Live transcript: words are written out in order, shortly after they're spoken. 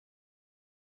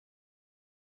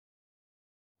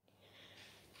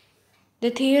The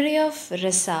theory of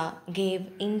Rasa gave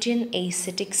Indian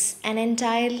aesthetics an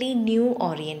entirely new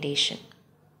orientation.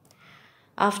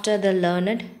 After the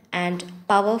learned and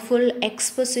powerful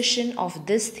exposition of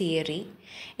this theory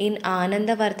in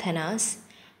Anandavardhana's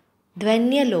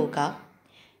Dvanyaloka,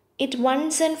 it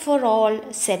once and for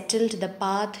all settled the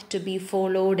path to be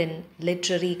followed in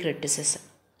literary criticism.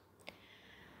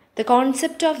 The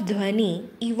concept of Dhvani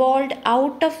evolved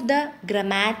out of the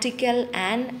grammatical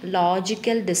and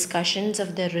logical discussions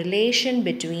of the relation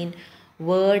between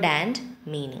word and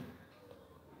meaning.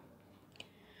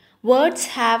 Words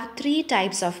have three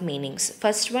types of meanings.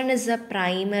 First one is the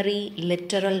primary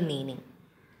literal meaning.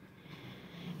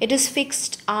 It is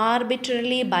fixed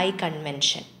arbitrarily by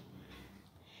convention.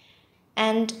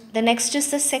 And the next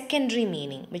is the secondary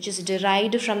meaning, which is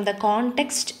derived from the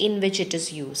context in which it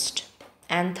is used.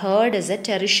 And third is a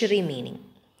tertiary meaning.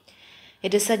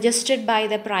 It is suggested by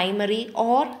the primary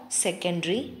or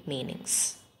secondary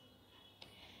meanings.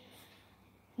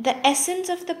 The essence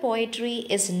of the poetry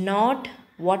is not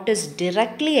what is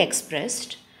directly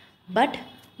expressed, but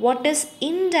what is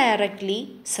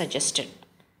indirectly suggested.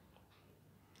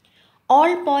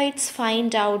 All poets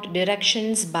find out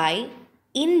directions by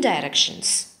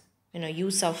indirections,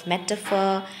 use of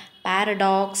metaphor,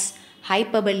 paradox,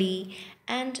 hyperbole,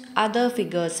 and other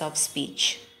figures of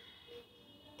speech.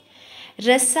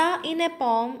 Rasa in a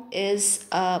poem is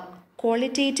a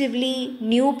qualitatively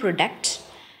new product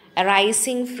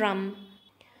arising from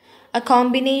a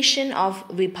combination of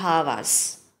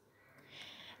vibhavas.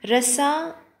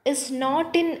 Rasa is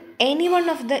not in any one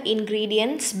of the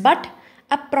ingredients but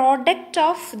a product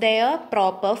of their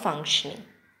proper functioning.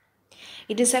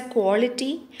 It is a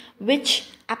quality which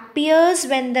appears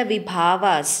when the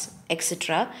vibhavas,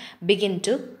 etc., begin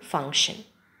to function.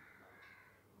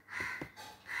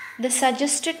 The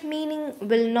suggested meaning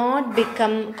will not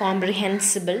become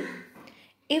comprehensible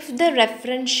if the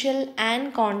referential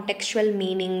and contextual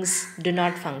meanings do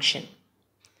not function.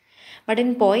 But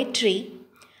in poetry,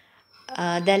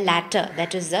 the latter,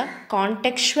 that is the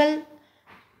contextual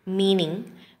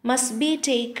meaning, must be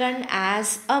taken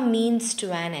as a means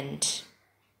to an end.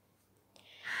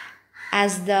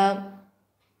 As the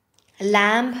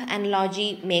lamp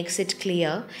analogy makes it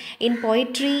clear, in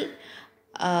poetry,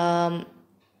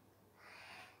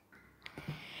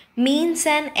 means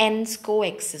and ends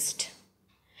coexist.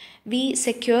 We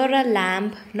secure a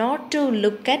lamp not to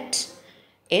look at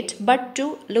it but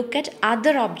to look at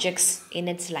other objects in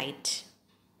its light.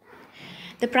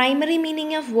 The primary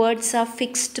meaning of words are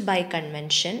fixed by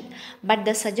convention, but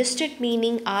the suggested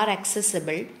meaning are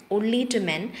accessible only to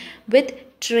men with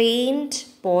trained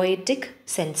poetic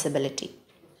sensibility.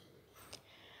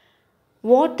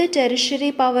 What the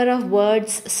tertiary power of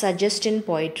words suggest in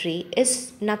poetry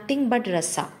is nothing but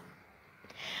rasa.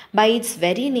 By its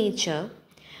very nature,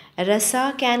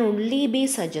 rasa can only be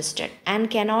suggested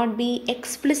and cannot be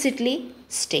explicitly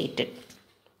stated.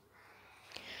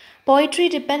 Poetry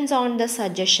depends on the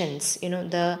suggestions,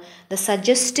 the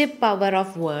suggestive power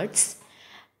of words,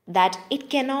 that it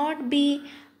cannot be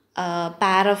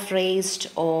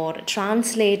paraphrased or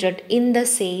translated in the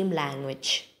same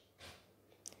language.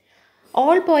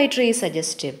 All poetry is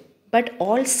suggestive, but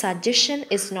all suggestion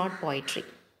is not poetry.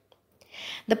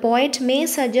 The poet may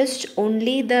suggest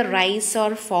only the rise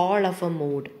or fall of a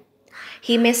mood.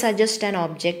 He may suggest an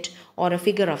object or a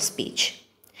figure of speech.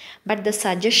 But the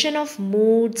suggestion of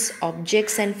moods,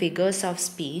 objects, and figures of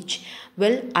speech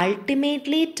will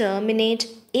ultimately terminate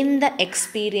in the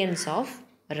experience of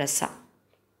rasa.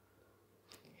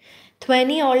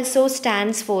 Dhvani also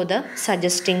stands for the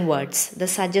suggesting words, the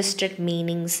suggested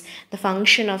meanings, the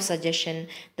function of suggestion,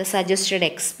 the suggested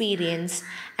experience,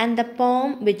 and the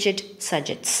poem which it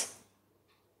suggests.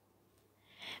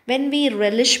 When we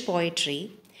relish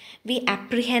poetry, we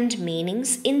apprehend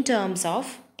meanings in terms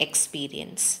of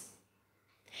experience.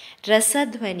 Rasa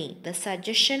Dhvani, the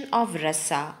suggestion of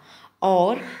rasa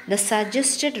or the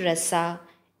suggested rasa,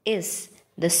 is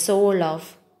the soul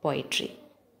of poetry.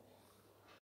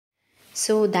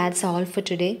 So that's all for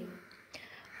today.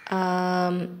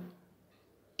 It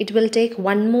will take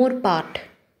one more part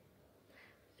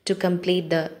to complete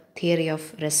the theory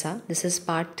of rasa. This is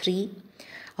part 3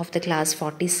 of the class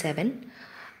 47.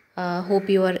 Hope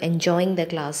you are enjoying the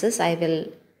classes. I will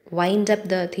wind up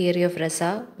the theory of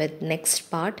rasa with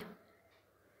next part.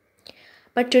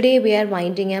 But today we are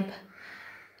winding up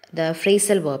the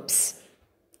phrasal verbs.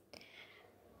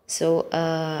 So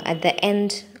at the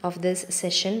end of this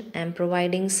session, I am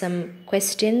providing some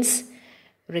questions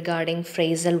regarding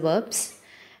phrasal verbs,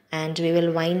 and we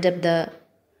will wind up the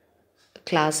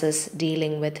classes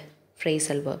dealing with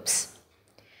phrasal verbs.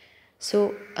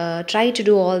 So try to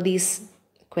do all these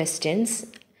questions,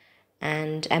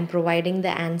 and I'm providing the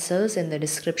answers in the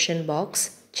description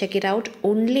box. Check it out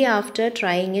only after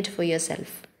trying it for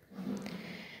yourself.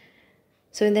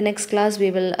 So in the next class,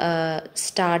 we will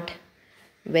start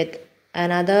with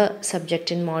another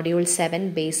subject in module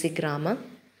 7, basic grammar.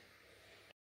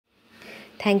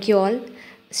 Thank you all.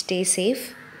 Stay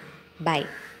safe. Bye.